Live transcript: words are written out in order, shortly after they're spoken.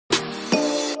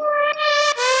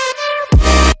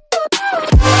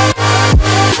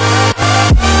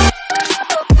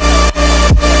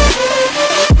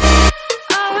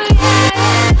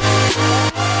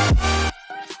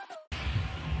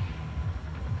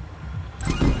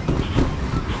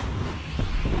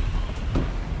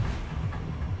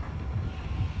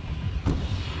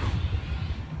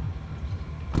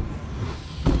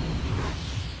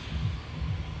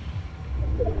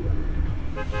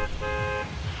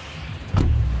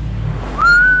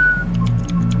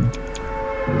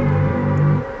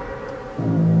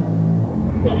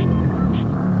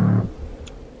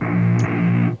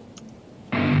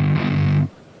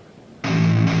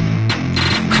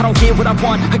what I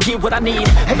want, I get what I need.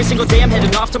 Every single day I'm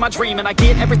heading off to my dream, and I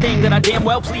get everything that I damn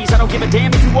well please. I don't give a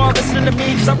damn if you all listening to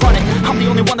me, cause I run it. I'm the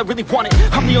only one that really want it,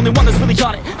 I'm the only one that's really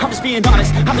on it. I'm just being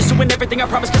honest, I'm just doing everything I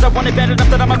promise, cause I want it bad enough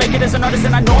that I'ma make it as an artist.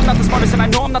 And I know I'm not the smartest, and I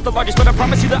know I'm not the largest, but I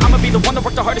promise you that I'ma be the one that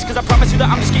worked the hardest, cause I promise you that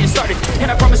I'm just getting started.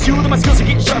 And I promise you that my skills are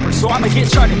getting sharper, so I'ma get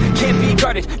started. Can't be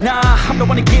guarded, nah, I'm the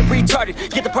one to get retarded.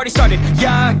 Get the party started,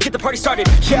 yeah, get the party started,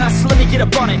 yeah, so let me get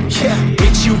up on it, yeah.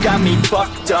 Bitch, you got me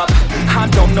fucked up, I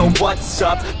don't know what's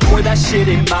up. Pour that shit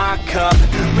in my cup,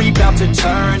 we bout to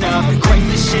turn up. Crank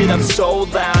this shit up so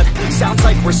loud, sounds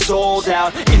like we're sold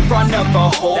out. In front of a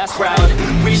whole crowd,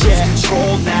 we lose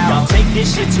control now. Y'all take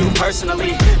this shit too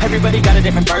personally, everybody got a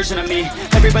different version of me.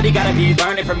 Everybody gotta be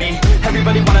learning from me,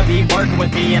 everybody wanna be working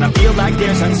with me. And I feel like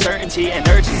there's uncertainty and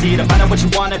urgency to find out what you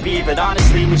wanna be. But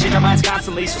honestly, we change our minds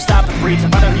constantly, so stop and breathe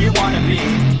and find out who you wanna be.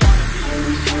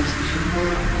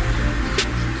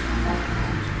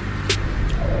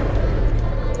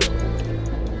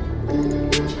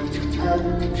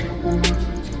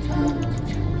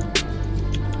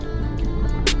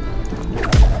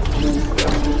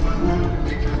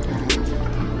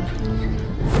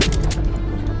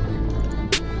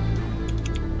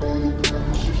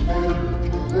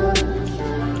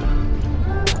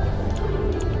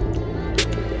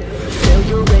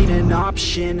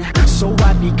 Option, so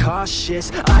I'd be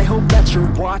cautious. I hope that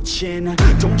you're watching.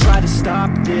 Don't try to stop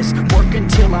this, work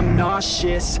until I'm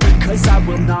nauseous, cause I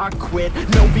will not quit,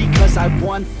 no, because I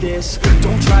want this.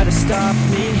 Don't try to stop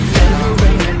me, failure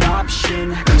ain't an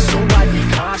option, so I'd be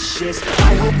cautious.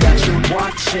 I hope that you're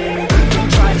watching.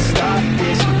 Don't try to stop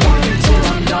this, work until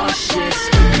I'm nauseous,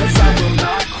 cause I will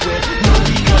not quit, no,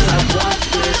 because I want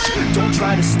this. Don't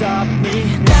try to stop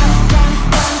me now.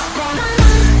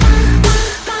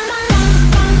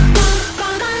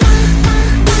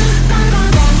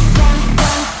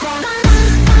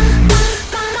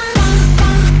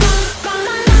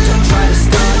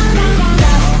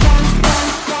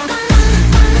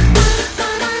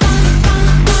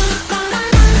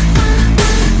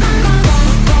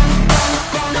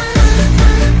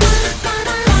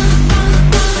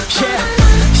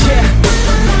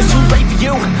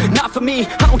 Me,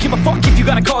 I don't give a fuck if you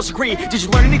got a college degree. Did you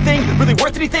learn anything? Really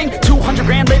worth anything? 200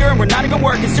 grand later and we're not even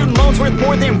working. Student loans worth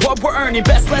more than what we're earning.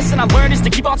 Best lesson I learned is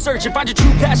to keep on searching. Find your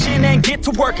true passion and get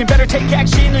to work. And better take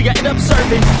action or you end up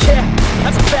serving. Yeah,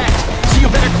 that's a fact. So you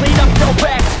better clean up your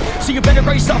act. So you better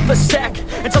grow yourself a sack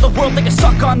and tell the world they can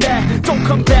suck on that. Don't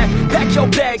come back, pack your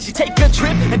bags. You take a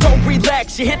trip and don't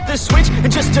relax. You hit the switch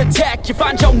and just attack. You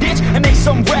find your niche and make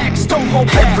some racks. Don't hold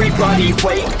back. Everybody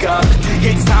wake up,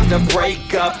 it's time to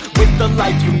break up with the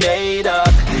life you made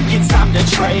up. It's time to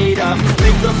trade up,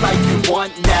 live the life you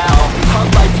want now, a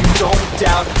life you don't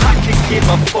doubt. I could give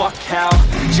a fuck how,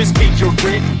 just figure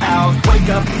it out. Wake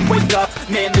up,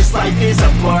 man, this life is a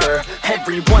blur.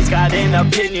 Everyone's got an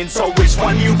opinion, so which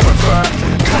one you prefer?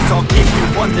 Cause I'll give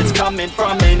you one that's coming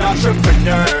from an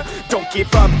entrepreneur. Don't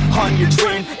give up on your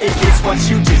dream, if it's what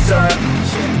you deserve.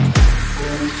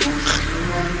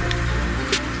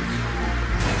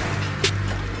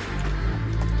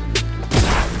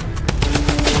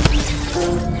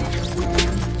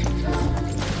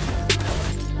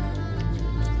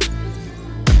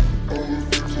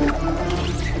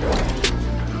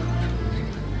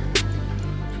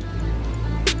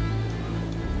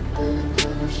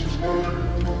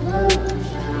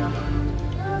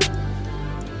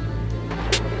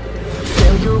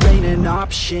 Failure ain't an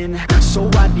option, so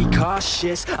I'd be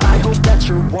cautious. I hope that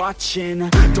you're watching.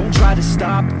 Don't try to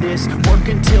stop this, work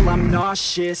until I'm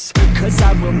nauseous, cause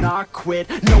I will not quit,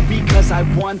 no, because I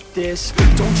want this.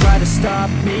 Don't try to stop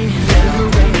me,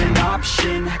 failure ain't an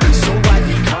option, so I'd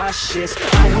be cautious.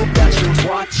 I hope that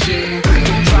you're watching.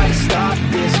 Don't try to stop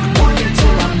this, work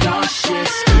until I'm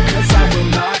nauseous, cause I will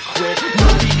not quit, no,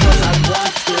 because I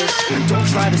want this. Don't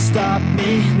try to stop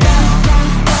me now.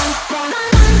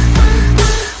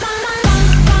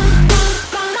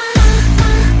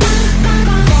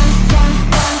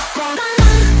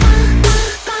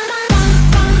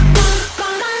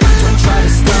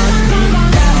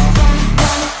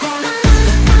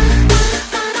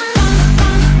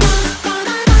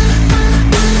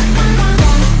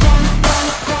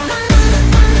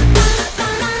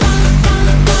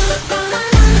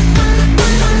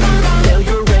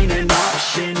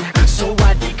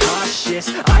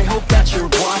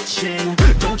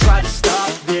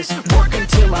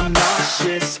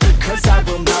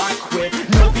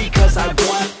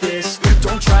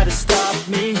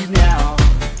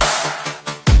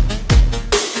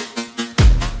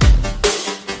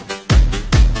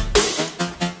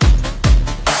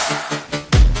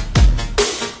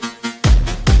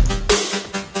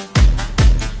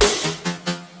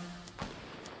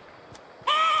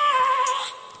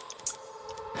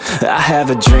 I have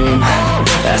a dream,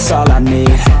 that's all I need.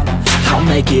 I'll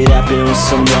make it happen with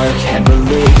some work and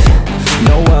belief.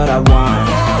 Know what I want,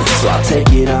 so I'll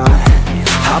take it on.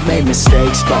 I've made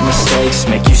mistakes, but mistakes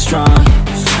make you strong.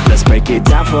 Let's break it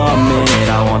down for a minute.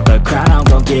 I want the crown, I'm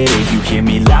gon' get it. You hear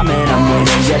me loud, man, I'm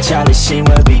winning. Yeah, Charlie Sheen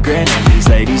will be grinning. These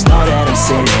ladies know that I'm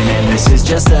sinning, and this is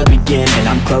just the beginning.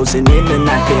 I'm closing in the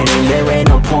ninth inning. There ain't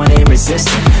no point in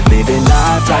resisting. Living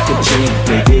life like a dream,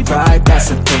 live it right, that's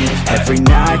the thing. Every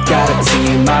night, got a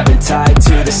team, I've been tied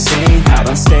to the scene. Out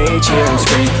on stage, here I'm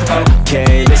screaming,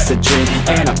 okay, it's a dream.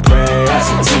 And I pray as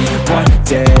a team, one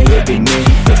day it'll be me.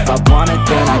 If I want it,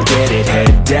 then I get it.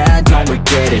 Head down, don't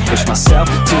regret it. Push myself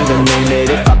to the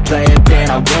limit. If I play it, then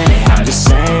I win it. I'm just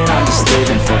saying, I'm just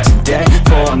living for today.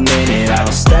 For a minute, I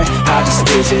don't stay, I just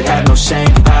visit. Have no shame,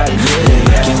 I admit it.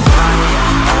 Looking right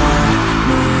at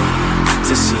me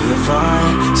to see if I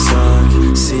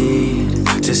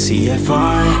succeed, to see if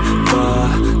I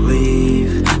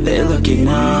believe. They're looking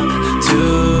up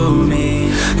to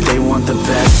me. They want the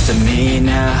best of me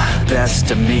now, best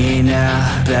of me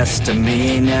now, best of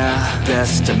me now,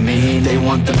 best of me. They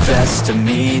want the best of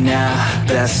me now,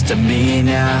 best of me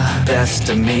now, best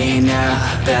of me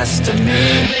now, best of me.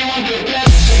 They want the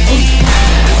best of me now.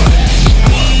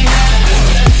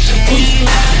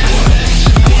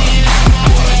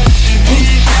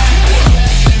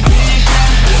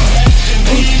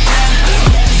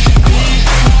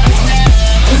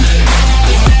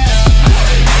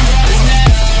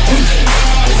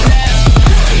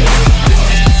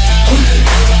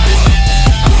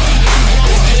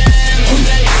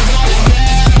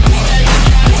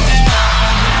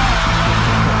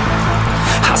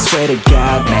 Swear to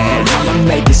God, man, I'ma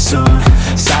make it soon.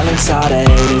 Silence all the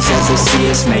haters as they see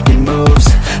us making moves.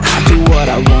 I do what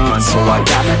I want, so I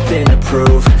got nothing to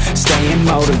prove. Staying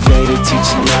motivated,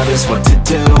 teaching others what to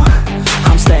do.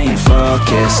 I'm staying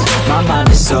focused, my mind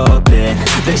is open.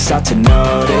 They start to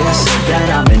notice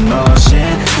that I'm in motion.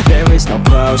 There is no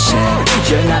potion,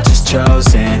 you're not just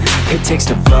chosen. It takes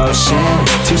devotion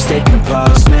to stay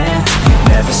composed, man.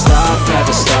 Never stop,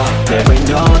 there ain't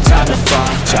no time to fall.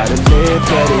 Try to live,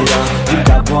 get it up, you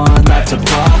got one life to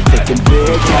pop. Thinking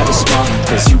big, never small,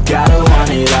 cause you gotta want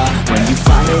it all. When you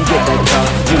finally get that call,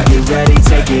 you get ready,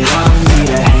 take it on. Need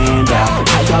a handout,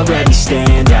 I already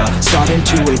stand out. Starting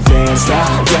to advance now,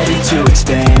 ready to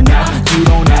expand now. You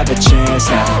don't have a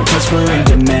chance now, cause we're in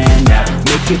demand now.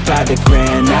 Make it by the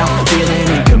grand now, feeling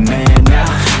in command now.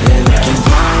 They're looking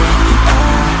right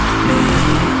at me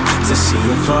to see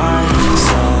if I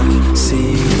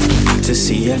succeed, to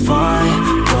see if I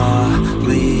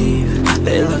believe.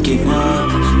 They're looking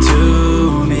up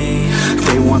to me.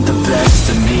 They want the best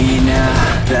of me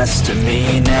now, best of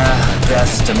me now,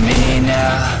 best of me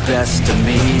now, best of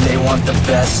me. They want the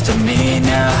best of me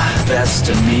now, best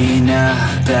of me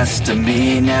now, best of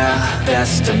me now,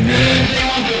 best of me. They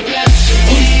want the best of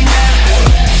me now.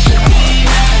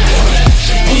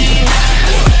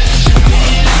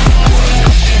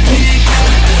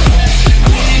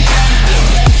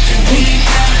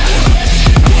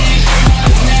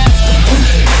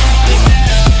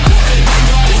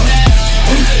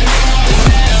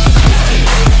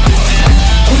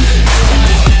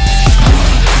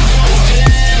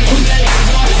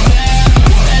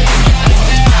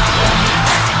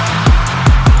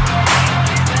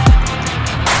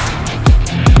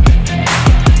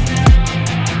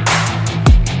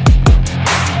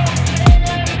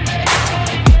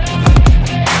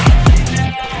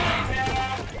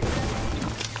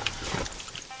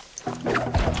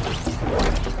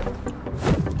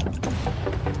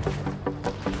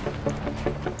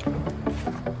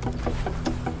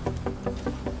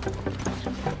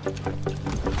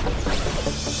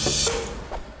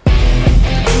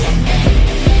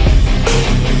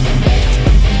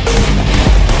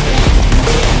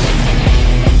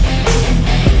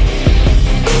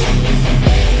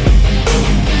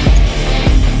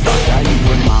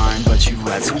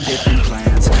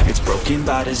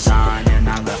 By design, and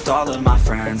I left all of my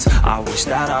friends. I wish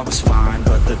that I was fine,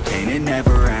 but the pain, it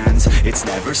never ends. It's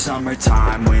never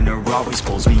summertime, winter always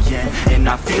pulls me in. And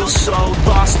I feel so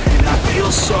lost, and I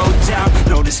feel so down.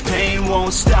 No, this pain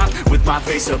won't stop, with my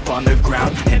face up on the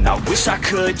ground. And I wish I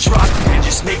could drop, and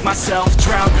just make myself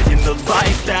drown in the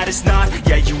life that is not.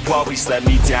 Yeah, you always let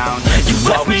me down. You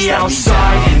left me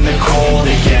outside in the cold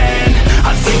again.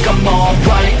 I think I'm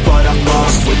alright, but I'm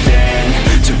lost within.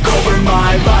 Took over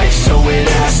my life, so it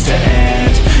has to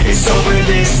end. It's over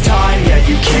this time, yeah,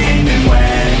 you came and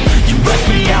went. You left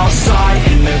me outside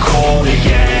in the cold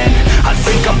again. I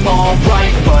think I'm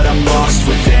alright, but I'm lost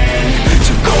within.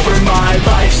 Took over my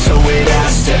life, so it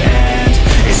has to end.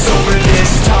 It's over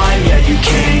this time, yeah, you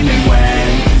came and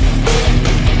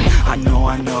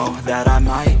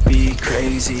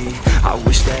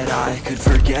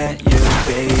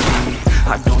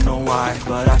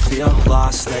feel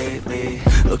lost lately,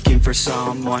 looking for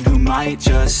someone who might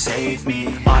just save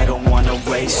me. I don't wanna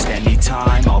waste any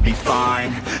time, I'll be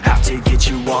fine. Have to get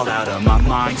you all out of my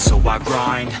mind, so I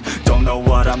grind. Don't know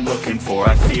what I'm looking for,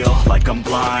 I feel like I'm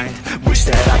blind. Wish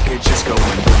that I could just go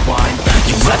and rewind.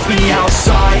 You left me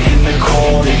outside in the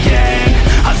cold again.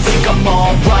 I think I'm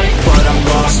alright, but I'm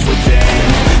lost within.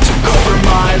 Took over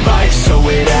my life, so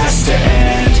it has to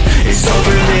end. It's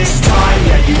over this time,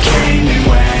 yeah, you came and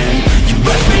went. You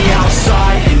left me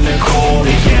outside in the cold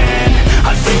again.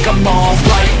 I think I'm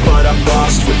alright, but I'm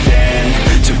lost within.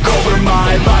 Took over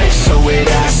my life, so it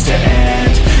has to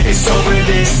end. It's over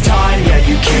this time, yeah,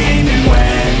 you came and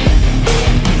went.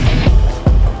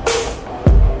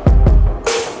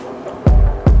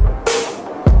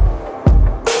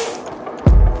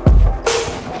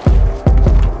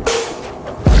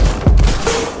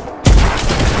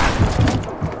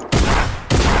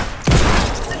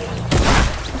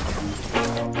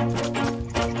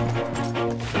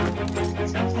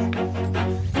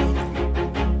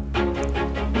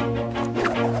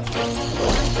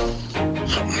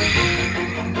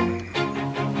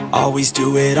 Always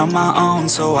do it on my own,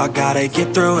 so I gotta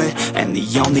get through it. And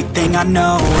the only thing I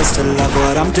know is to love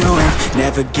what I'm doing.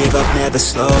 Never give up, never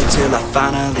slow, till I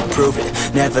finally prove it.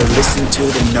 Never listen to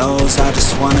the no's, I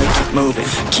just wanna keep moving.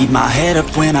 Keep my head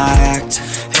up when I act,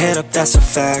 head up, that's a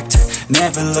fact.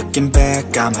 Never looking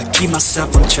back, I'ma keep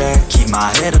myself on track. Keep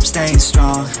my head up, staying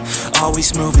strong,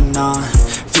 always moving on.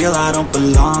 Feel I don't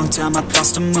belong, tell my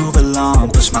thoughts to move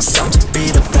along. Push myself to be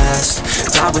the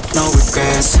best, die with no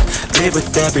regrets. Live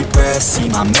with every breath, see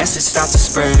my message start to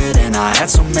spread. And I had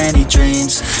so many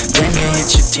dreams, then you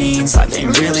hit your teens. Life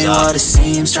ain't really what it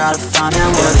seems, try to find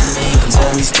out what it means.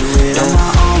 Always do it on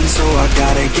my own, so I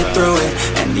gotta get through it.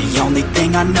 And the only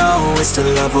thing I know is to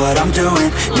love what I'm doing.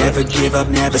 Never give up,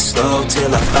 never slow, till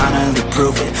I finally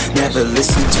prove it. Never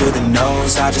listen to the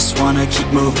no's, I just wanna keep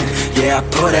moving. Yeah, I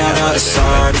put out all this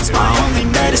art, it's my only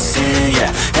medicine. Yeah,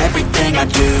 everything I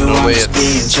do, I'm just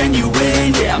being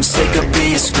genuine. Yeah, I'm sick of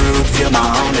being screwed, feel my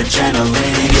own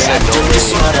adrenaline. Yeah, I do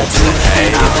just what I do,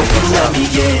 and I hope you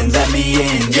let me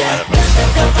in, yeah.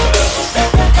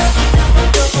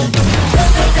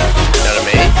 That of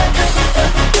me?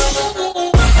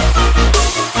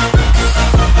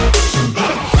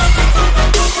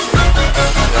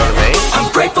 I'm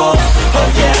grateful, oh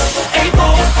yeah,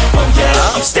 able, oh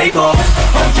yeah, I'm stable,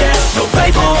 oh yeah, no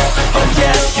label, oh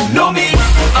yeah, you know me,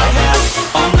 I have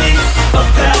only a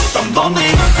path, I'm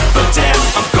lonely, but damn,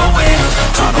 I'm going to win.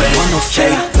 I want no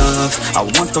fake love, I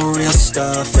want the real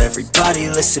stuff. Everybody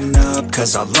listen up,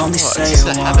 cause I'll only say it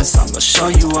once. I'm gonna show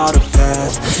you all the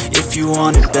path, if you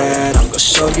want it bad. I'm gonna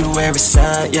show you where it's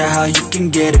at, yeah, how you can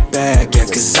get it back. Yeah,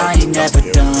 cause I ain't never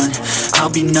done, I'll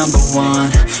be number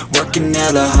one. Working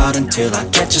hella hard until I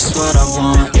get just what I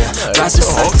want. Yeah, rises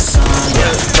like the sun,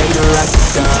 yeah, later like the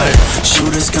gun.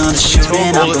 Shooter's gonna shoot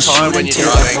and I'm gonna shoot until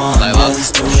I want.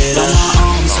 Always do it on my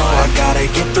own, so I gotta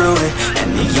get through it. And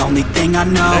the only thing I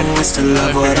know is to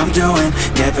love what I'm doing.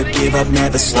 Never give up,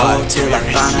 never slow, till I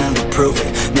finally prove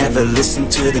it. Never listen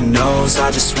to the no's,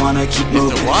 I just wanna keep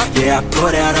moving. Yeah, I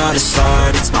put out all this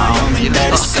art, it's my only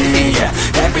medicine. Yeah,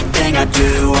 everything I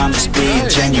do, I'm just being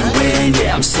genuine.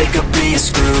 Yeah, I'm sick of being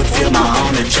screwed, feel my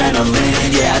own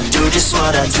adrenaline. Yeah, I do just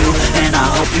what I do, and I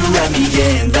hope you let me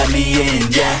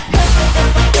in, yeah.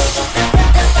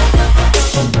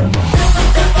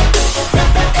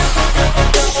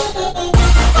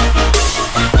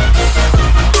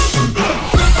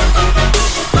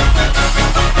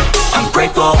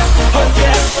 Grateful, oh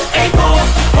yeah, able,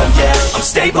 oh yeah, I'm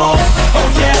stable, oh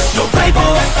yeah, no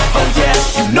label, oh yeah,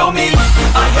 you know me,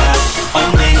 I have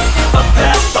only a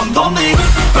path, I'm lonely,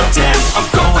 but damn, I'm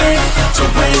going to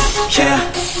win, yeah.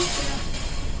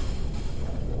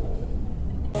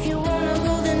 If you wanna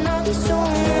go, then I'll be so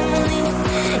lonely.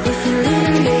 If you're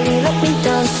leaving, baby, let me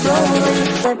down slowly,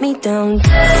 let me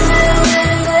down.